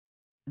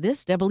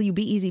This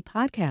WBEZ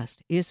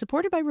podcast is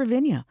supported by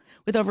Ravinia,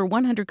 with over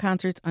 100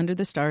 concerts under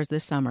the stars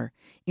this summer,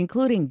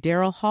 including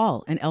Daryl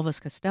Hall and Elvis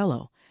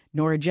Costello,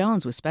 Norah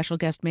Jones with special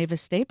guest Mavis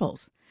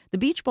Staples, The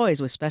Beach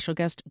Boys with special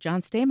guest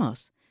John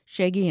Stamos,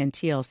 Shaggy and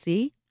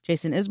TLC,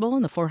 Jason Isbell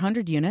and the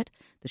 400 Unit,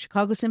 the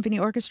Chicago Symphony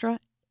Orchestra,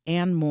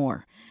 and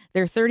more.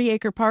 Their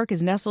 30-acre park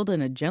is nestled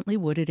in a gently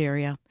wooded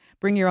area.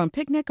 Bring your own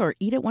picnic or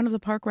eat at one of the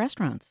park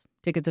restaurants.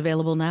 Tickets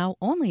available now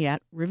only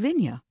at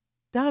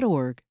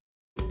ravinia.org.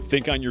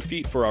 Think on your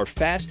feet for our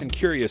Fast and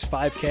Curious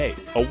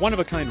 5K, a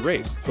one-of-a-kind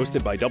race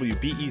hosted by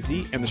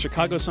WBEZ and the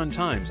Chicago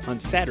Sun-Times on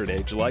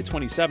Saturday, July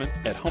 27th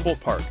at Humboldt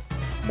Park.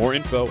 More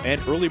info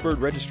and early bird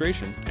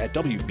registration at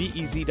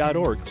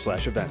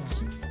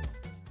wbez.org/events.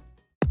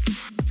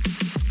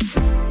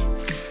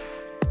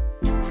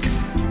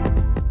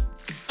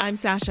 I'm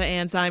Sasha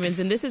Ann Simons,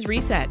 and this is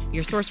Reset,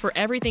 your source for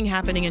everything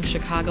happening in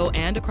Chicago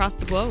and across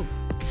the globe.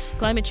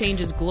 Climate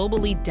change is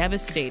globally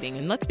devastating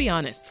and, let's be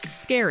honest,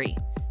 scary.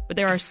 But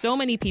there are so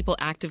many people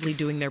actively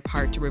doing their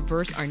part to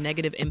reverse our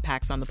negative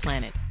impacts on the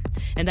planet.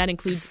 And that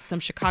includes some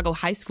Chicago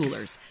high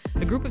schoolers.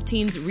 A group of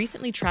teens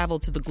recently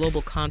traveled to the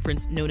global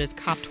conference known as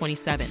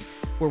COP27,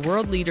 where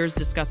world leaders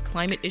discuss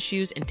climate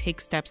issues and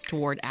take steps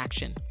toward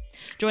action.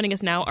 Joining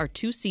us now are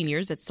two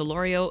seniors at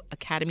Solorio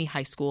Academy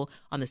High School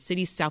on the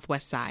city's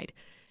southwest side.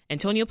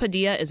 Antonio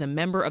Padilla is a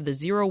member of the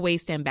Zero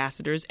Waste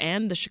Ambassadors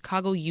and the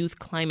Chicago Youth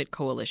Climate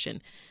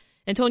Coalition.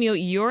 Antonio,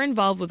 you're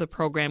involved with a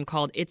program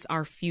called It's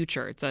Our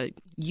Future. It's a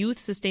youth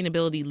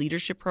sustainability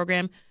leadership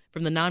program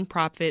from the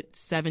nonprofit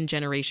 7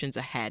 Generations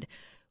Ahead.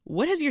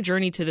 What has your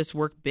journey to this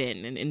work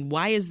been, and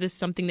why is this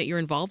something that you're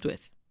involved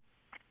with?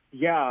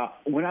 Yeah,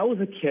 when I was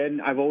a kid,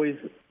 I've always,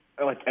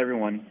 like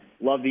everyone,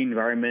 loved the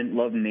environment,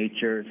 loved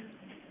nature.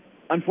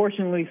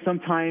 Unfortunately,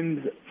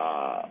 sometimes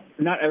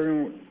not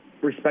everyone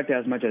respects it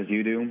as much as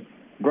you do.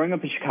 Growing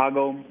up in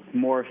Chicago,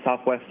 more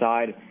southwest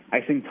side, I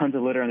see tons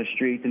of litter on the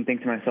streets and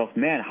think to myself,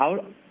 man,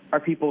 how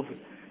are people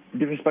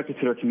disrespected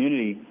to their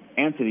community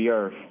and to the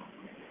earth?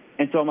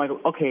 And so I'm like,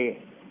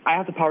 okay, I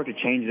have the power to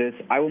change this.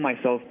 I will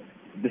myself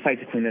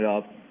decide to clean it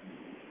up.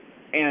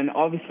 And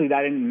obviously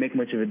that didn't make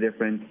much of a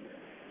difference.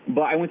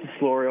 But I went to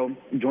Solorio,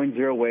 joined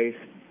Zero Waste,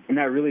 and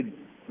that really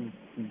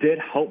did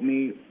help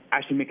me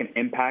actually make an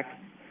impact.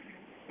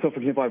 So, for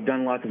example, I've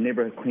done lots of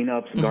neighborhood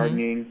cleanups,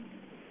 gardening,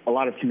 a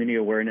lot of community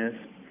awareness.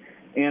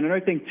 And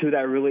another thing, too,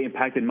 that really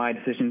impacted my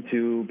decision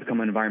to become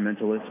an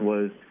environmentalist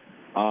was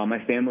my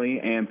family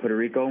and Puerto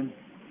Rico.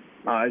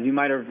 As you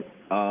might have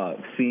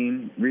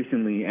seen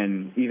recently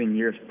and even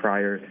years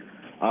prior,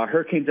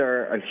 hurricanes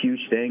are a huge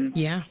thing.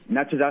 Yeah.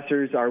 Natural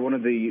disasters are one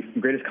of the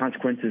greatest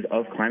consequences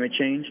of climate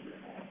change.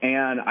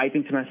 And I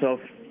think to myself,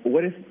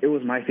 what if it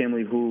was my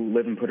family who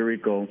lived in Puerto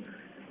Rico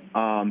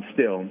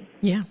still?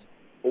 Yeah.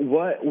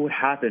 What would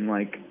happen?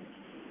 Like,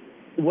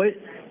 what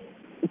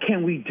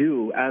can we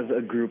do as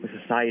a group, a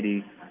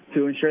society,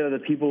 to ensure that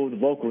the people, the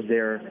locals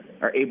there,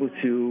 are able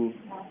to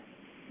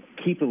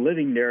keep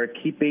living there,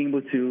 keep being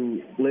able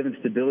to live in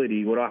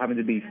stability without having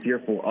to be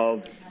fearful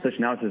of such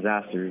natural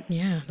disasters?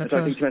 Yeah, that's so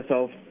I think to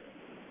myself,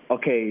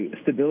 okay,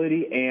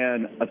 stability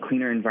and a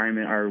cleaner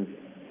environment are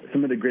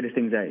some of the greatest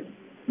things that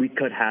we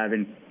could have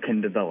and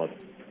can develop.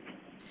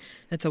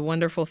 That's a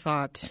wonderful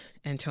thought,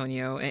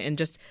 Antonio. And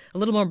just a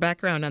little more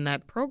background on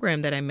that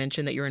program that I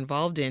mentioned that you're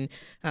involved in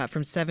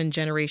from 7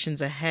 Generations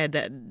Ahead,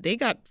 that they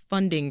got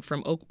funding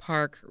from Oak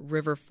Park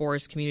River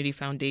Forest Community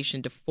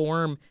Foundation to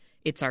form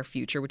It's Our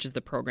Future, which is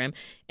the program.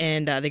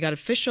 And they got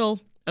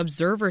official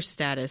observer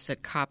status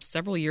at COP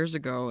several years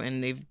ago,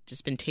 and they've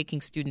just been taking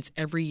students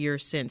every year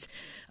since.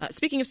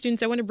 Speaking of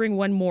students, I want to bring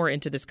one more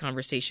into this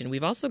conversation.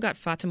 We've also got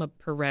Fatima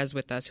Perez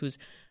with us, who's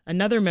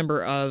another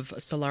member of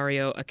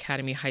Solorio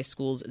Academy High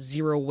School's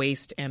Zero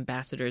Waste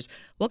Ambassadors.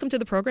 Welcome to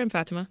the program,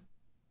 Fatima.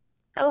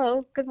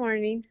 Hello, good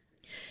morning.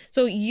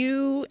 So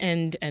you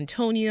and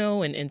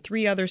Antonio and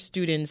 3 other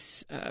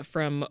students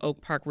from Oak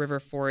Park River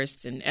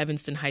Forest and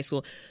Evanston High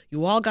School,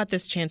 you all got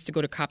this chance to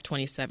go to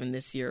COP27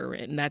 this year,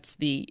 and that's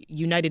the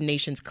United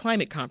Nations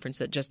Climate Conference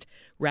that just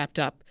wrapped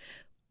up.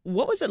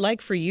 What was it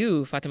like for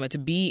you, Fatima, to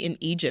be in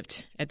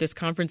Egypt at this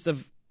conference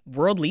of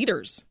world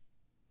leaders?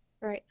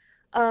 Right.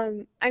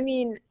 I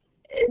mean,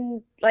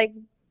 in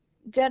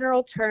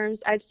general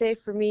terms, I'd say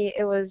for me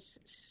it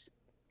was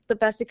the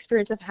best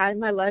experience I've had in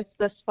my life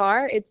thus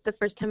far. It's the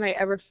first time I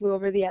ever flew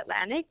over the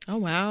Atlantic. Oh,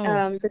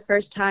 wow. The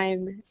first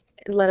time,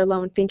 let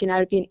alone thinking I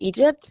would be in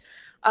Egypt.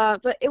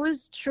 But it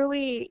was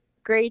truly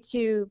great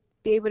to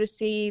be able to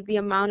see the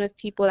amount of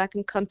people that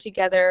can come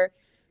together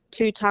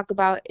to talk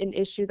about an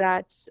issue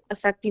that's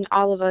affecting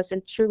all of us,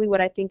 and truly what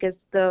I think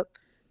is the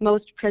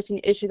most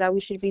pressing issue that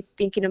we should be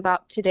thinking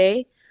about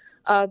today,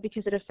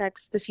 because it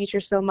affects the future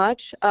so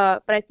much.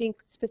 But I think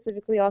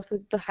specifically also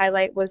the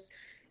highlight was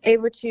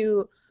able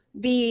to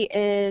be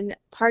in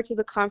parts of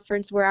the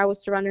conference where I was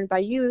surrounded by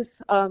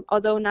youth,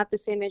 although not the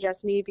same age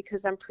as me,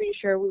 because I'm pretty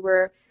sure we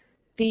were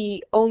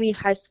the only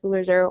high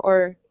schoolers there,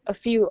 or a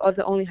few of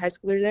the only high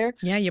schoolers there.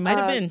 Yeah, you might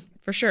have been.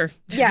 for sure.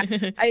 Yeah,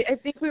 I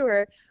think we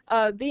were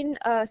being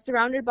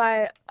surrounded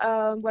by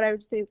what I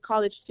would say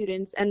college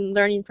students and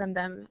learning from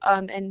them,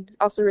 and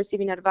also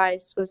receiving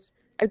advice was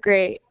a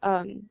great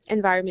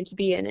environment to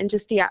be in, and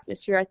just the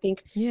atmosphere. I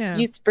think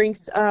youth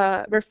brings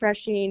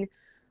refreshing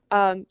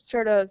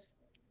sort of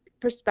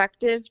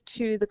perspective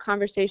to the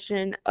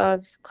conversation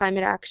of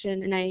climate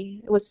action, and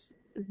I was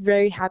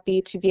very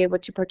happy to be able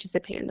to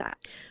participate in that.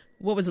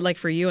 What was it like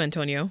for you,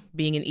 Antonio,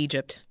 being in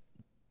Egypt?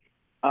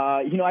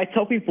 I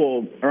tell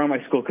people around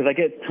my school, because I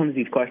get tons of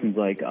these questions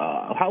like,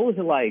 how was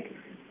it like?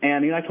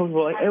 And, I tell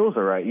people, like, it was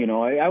all right.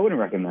 I wouldn't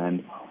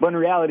recommend. But in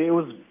reality, it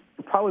was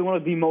probably one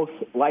of the most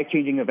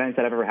life-changing events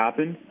that ever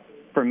happened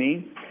for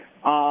me.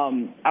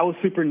 I was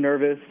super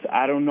nervous.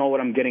 I don't know what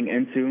I'm getting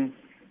into.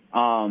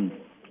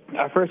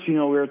 At first, we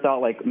were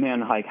thought, like,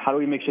 man, like, how do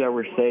we make sure that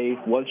we're safe?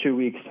 What should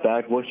we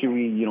expect? What should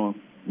we,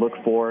 look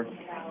for?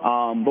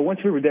 But once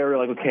we were there, we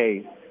were like,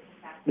 okay,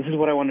 this is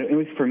what I want to, at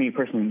least for me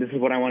personally, this is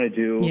what I want to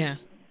do. Yeah.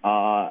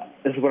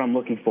 This is what I'm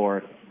looking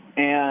for.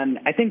 And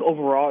I think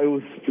overall it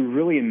was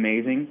really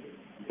amazing.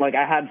 Like,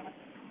 I had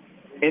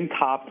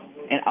in-COP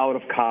and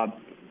out-of-COP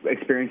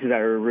experiences that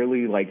were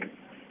really, like,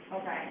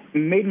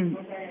 made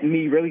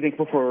me really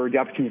thankful for the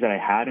opportunities that I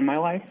had in my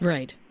life.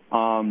 Right.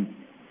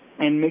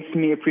 And makes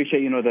me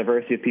appreciate, the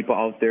diversity of people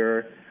out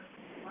there.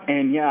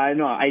 And, yeah, I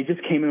know, I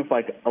just came in with,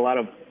 like, a lot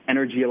of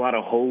energy, a lot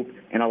of hope,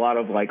 and a lot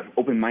of, like,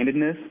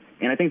 open-mindedness.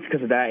 And I think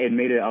because of that, it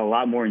made it a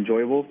lot more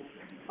enjoyable.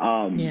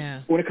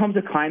 When it comes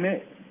to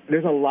climate,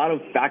 there's a lot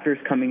of factors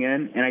coming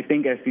in. And I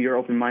think if you're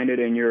open-minded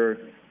and you're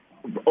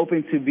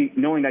open to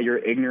knowing that you're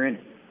ignorant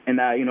and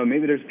that,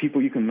 maybe there's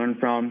people you can learn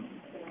from,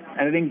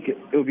 and I think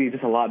it would be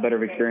just a lot better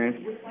of experience.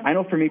 I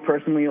know for me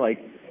personally, like,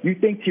 you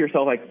think to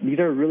yourself, like, these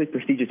are really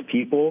prestigious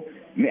people.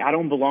 I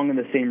don't belong in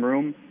the same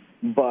room.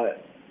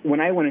 But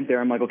when I went in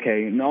there, I'm like,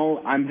 okay, no,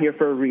 I'm here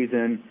for a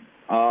reason.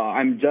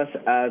 I'm just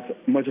as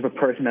much of a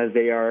person as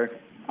they are.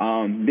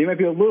 They might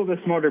be a little bit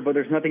smarter, but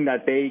there's nothing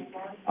that they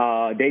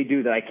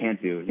do that I can't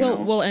do.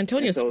 Well,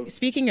 Antonio,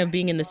 speaking of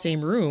being in the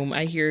same room,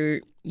 I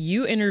hear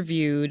you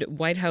interviewed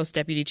White House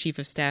Deputy Chief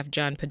of Staff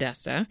John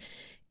Podesta,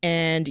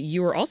 and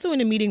you were also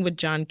in a meeting with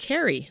John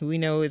Kerry, who we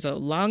know is a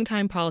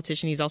longtime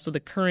politician. He's also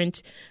the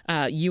current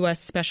U.S.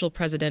 Special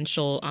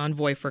Presidential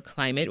Envoy for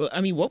Climate.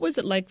 I mean, what was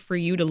it like for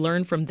you to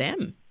learn from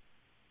them?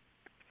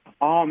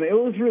 It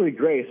was really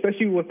great,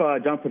 especially with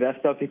John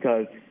Podesta,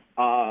 because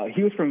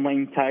he was from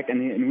Lane Tech,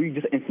 and we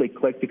just instantly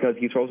clicked because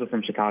he's also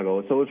from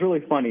Chicago. So it was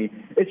really funny.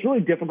 It's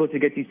really difficult to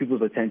get these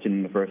people's attention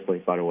in the first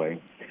place, by the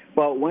way.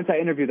 But once I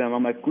interviewed them,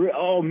 I'm like,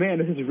 oh, man,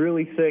 this is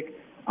really sick.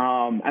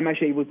 I'm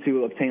actually able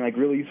to obtain, like,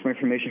 really useful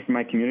information from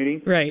my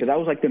community. Right. Because that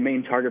was, like, the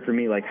main target for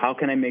me. Like, how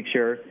can I make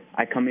sure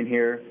I come in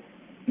here,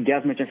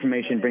 get as much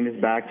information, bring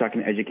this back so I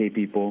can educate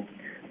people.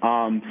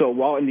 So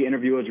while in the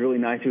interview, it was really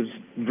nice. It was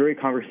very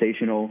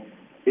conversational.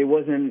 It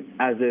wasn't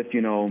as if,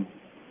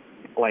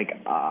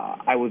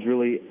 I was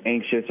really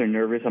anxious or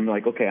nervous. I'm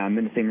like, okay, I'm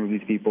in the same room with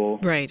these people.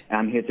 Right.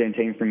 I'm here to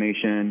obtain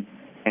information,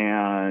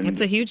 and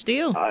it's a huge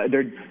deal.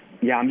 They're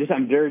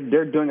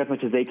doing as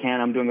much as they can.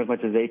 I'm doing as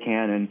much as they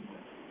can, and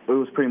it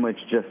was pretty much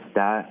just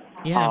that.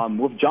 Yeah.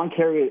 With John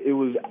Kerry, it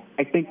was,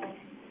 I think,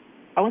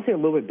 I wouldn't say a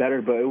little bit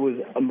better, but it was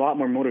a lot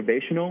more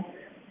motivational.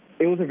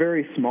 It was a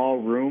very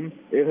small room.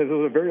 It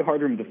was a very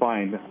hard room to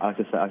find, I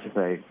should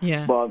say.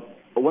 Yeah. But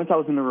once I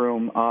was in the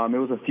room, there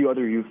was a few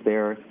other youth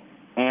there.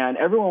 And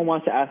everyone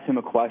wants to ask him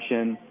a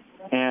question,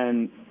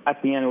 and at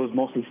the end it was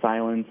mostly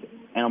silence,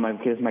 and I'm like,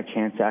 okay, this is my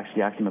chance to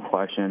actually ask him a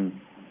question.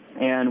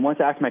 And once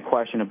I asked my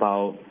question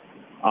about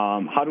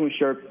how to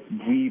ensure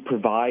we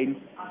provide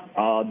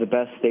the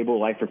best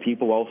stable life for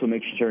people, while also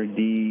making sure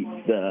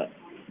the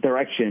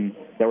direction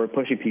that we're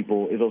pushing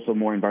people is also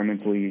more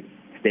environmentally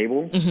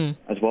stable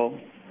as well.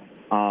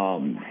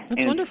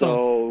 That's wonderful.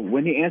 So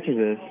when he answered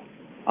this,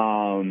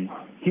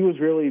 he was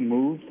really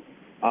moved,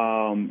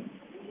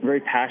 very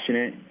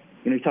passionate.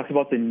 He talks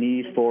about the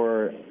need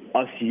for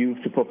us youth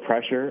to put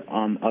pressure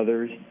on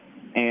others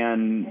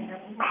and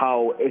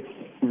how it's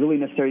really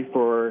necessary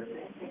for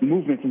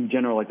movements in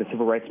general, like the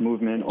civil rights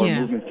movement or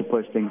movements to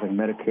push things like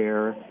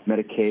Medicare,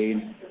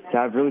 Medicaid, to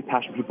have really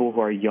passionate people who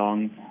are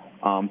young,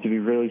 to be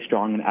really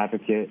strong and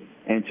advocate,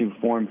 and to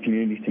form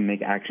communities to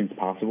make actions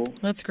possible.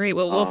 That's great.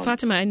 Well,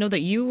 Fatima, I know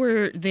that you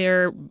were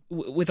there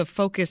with a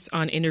focus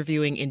on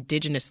interviewing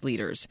Indigenous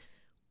leaders.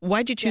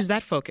 Why'd you choose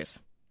that focus?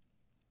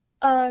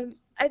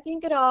 I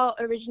think it all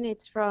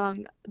originates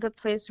from the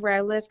place where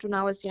I lived when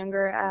I was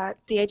younger. At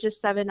the age of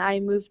 7, I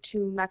moved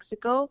to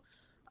Mexico.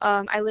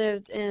 I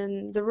lived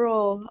in the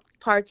rural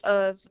parts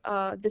of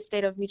the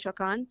state of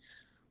Michoacan.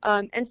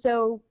 And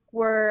so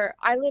where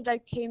I lived, I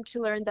came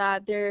to learn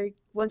that there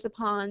once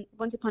upon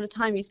a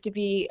time used to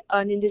be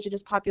an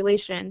indigenous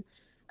population.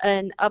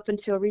 And up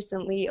until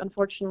recently,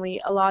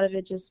 unfortunately, a lot of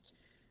it just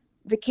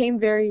became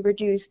very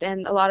reduced,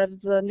 and a lot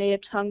of the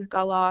native tongue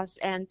got lost.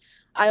 And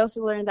I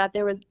also learned that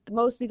they were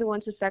mostly the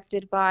ones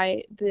affected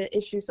by the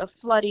issues of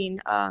flooding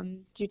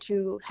due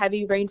to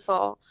heavy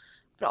rainfall,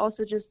 but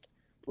also just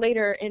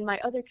later in my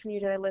other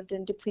community that I lived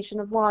in, depletion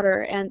of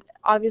water. And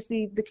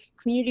obviously the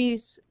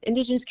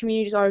indigenous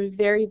communities are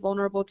very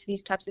vulnerable to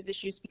these types of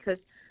issues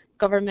because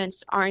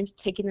governments aren't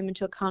taking them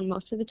into account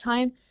most of the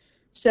time.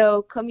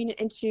 So coming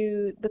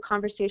into the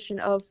conversation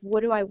of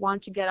what do I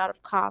want to get out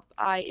of COP,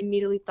 I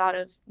immediately thought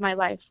of my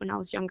life when I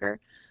was younger.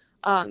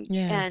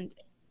 And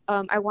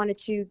I wanted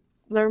to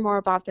learn more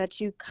about that,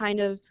 to kind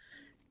of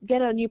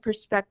get a new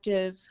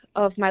perspective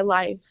of my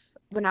life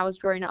when I was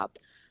growing up.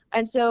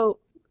 And so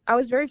I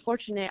was very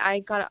fortunate. I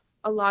got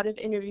a lot of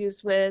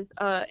interviews with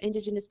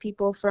indigenous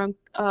people from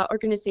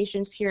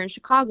organizations here in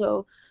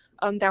Chicago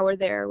that were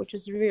there, which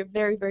was very,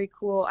 very, very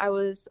cool. I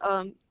was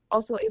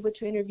also able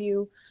to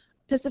interview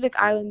Pacific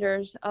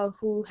Islanders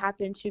who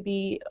happened to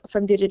be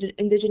from the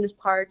indigenous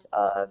parts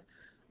of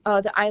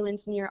the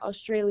islands near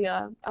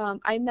Australia.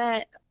 I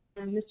met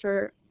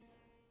Mr.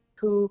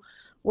 who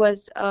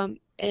was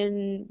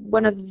in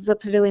one of the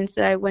pavilions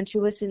that I went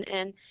to listen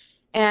in,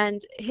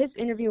 and his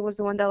interview was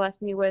the one that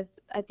left me with,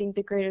 I think,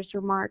 the greatest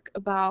remark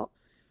about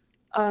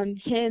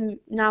him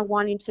not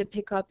wanting to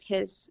pick up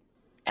his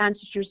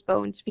ancestors'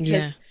 bones,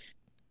 because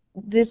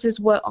this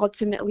is what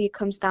ultimately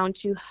comes down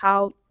to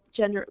how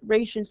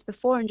generations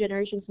before and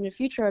generations in the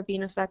future are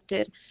being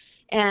affected.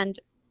 And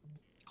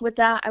with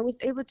that, I was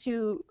able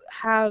to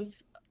have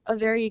a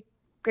very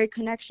great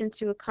connection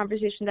to a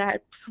conversation that I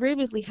had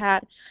previously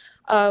had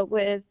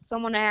with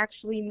someone I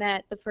actually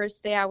met the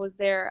first day I was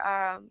there.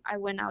 I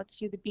went out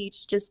to the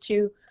beach just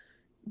to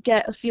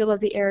get a feel of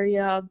the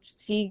area,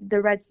 see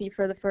the Red Sea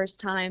for the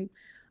first time.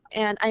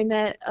 And I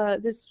met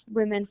this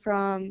woman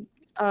from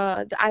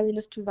the island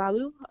of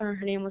Tuvalu. Her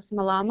name was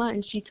Malama,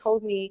 and she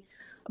told me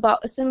about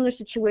a similar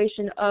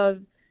situation of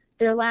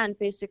their land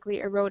basically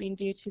eroding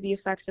due to the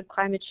effects of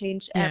climate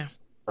change. And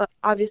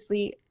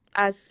obviously,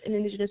 as an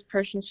indigenous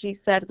person, she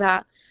said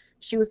that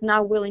she was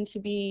not willing to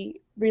be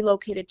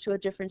relocated to a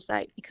different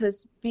site,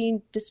 because being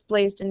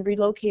displaced and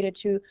relocated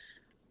to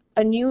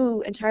a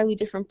new, entirely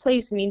different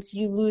place means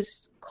you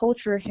lose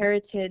culture,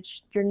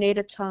 heritage, your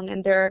native tongue,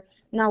 and they're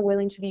not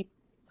willing to be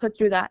put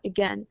through that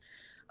again.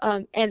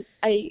 And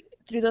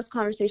through those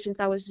conversations,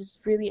 I was just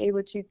really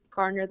able to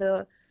garner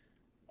the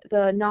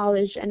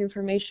knowledge and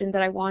information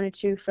that I wanted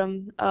to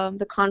from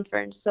the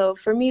conference. So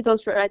for me,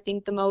 those were, I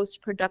think, the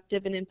most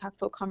productive and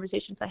impactful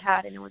conversations I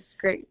had, and it was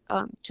great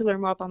to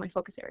learn more about my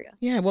focus area.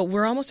 Yeah, well,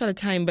 we're almost out of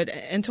time, but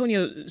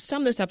Antonio,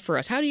 sum this up for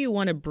us. How do you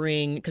want to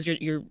bring, because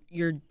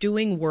you're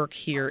doing work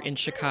here in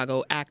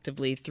Chicago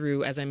actively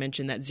through, as I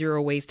mentioned, that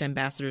Zero Waste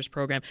Ambassadors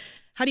program.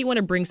 How do you want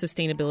to bring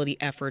sustainability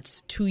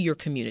efforts to your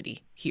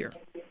community here?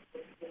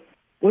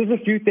 Well,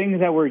 there's a few things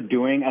that we're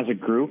doing as a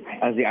group,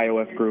 as the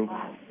IOF group.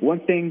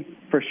 One thing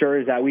for sure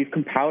is that we've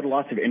compiled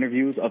lots of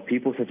interviews of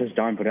people such as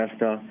John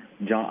Podesta,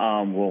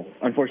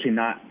 unfortunately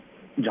not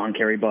John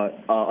Kerry, but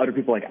other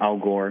people like Al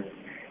Gore.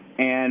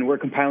 And we're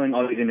compiling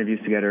all these interviews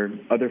together,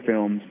 other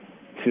films,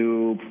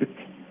 to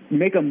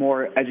make a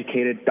more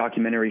educated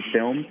documentary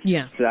film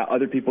so that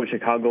other people in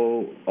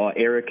Chicago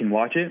area can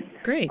watch it.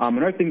 Great.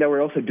 Another thing that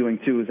we're also doing,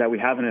 too, is that we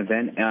have an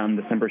event on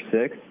December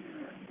 6th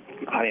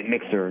at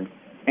Mixer.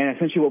 And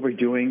essentially what we're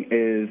doing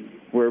is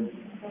we're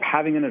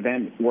having an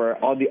event where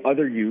all the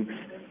other youths,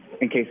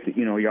 in case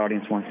your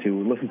audience wants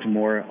to listen to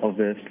more of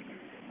this,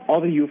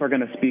 all the youth are going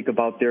to speak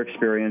about their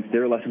experience,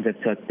 their lessons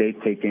that they've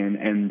taken,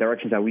 and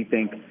directions that we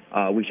think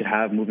we should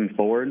have moving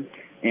forward.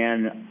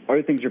 And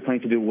other things we're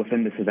planning to do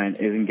within this event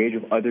is engage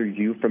with other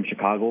youth from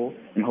Chicago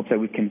in hopes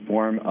that we can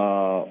form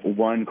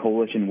one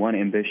coalition, one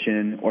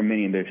ambition, or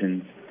many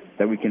ambitions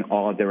that we can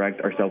all direct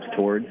ourselves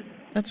towards.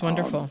 That's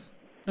wonderful.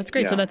 That's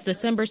great. Yeah. So that's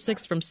December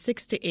 6th from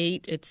 6 to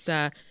 8. It's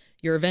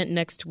your event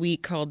next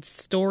week called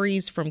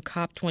Stories from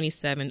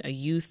COP27, a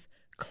Youth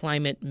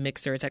Climate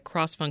Mixer. It's at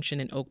Cross Function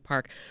in Oak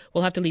Park.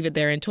 We'll have to leave it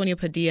there. Antonio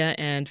Padilla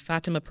and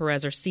Fatima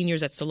Perez are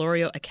seniors at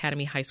Solorio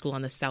Academy High School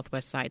on the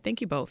Southwest Side.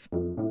 Thank you both.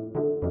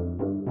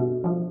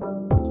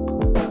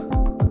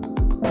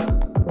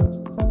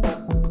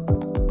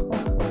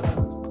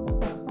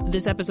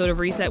 This episode of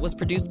Reset was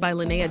produced by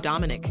Linnea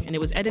Dominic, and it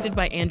was edited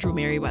by Andrew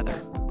Merriweather.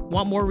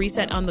 Want more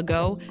Reset on the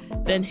go?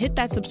 Then hit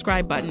that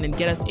subscribe button and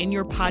get us in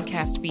your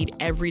podcast feed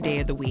every day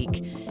of the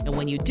week. And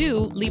when you do,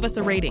 leave us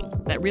a rating.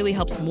 That really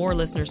helps more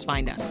listeners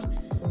find us.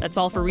 That's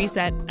all for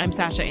Reset. I'm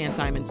Sasha Ann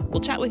Simons. We'll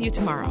chat with you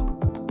tomorrow.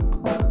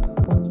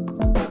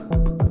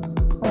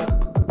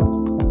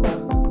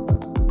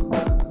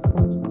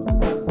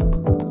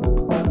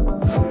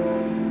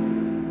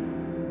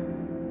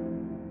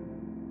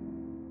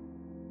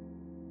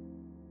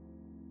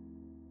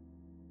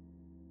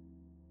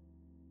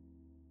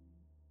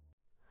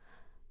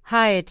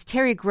 Hi, it's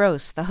Terry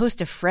Gross, the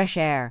host of Fresh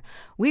Air.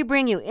 We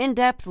bring you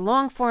in-depth,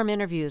 long-form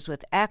interviews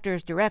with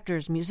actors,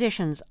 directors,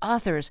 musicians,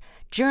 authors,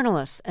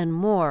 journalists, and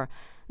more.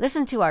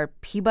 Listen to our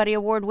Peabody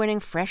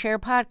Award-winning Fresh Air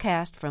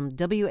podcast from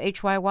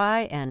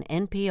WHYY and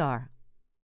NPR.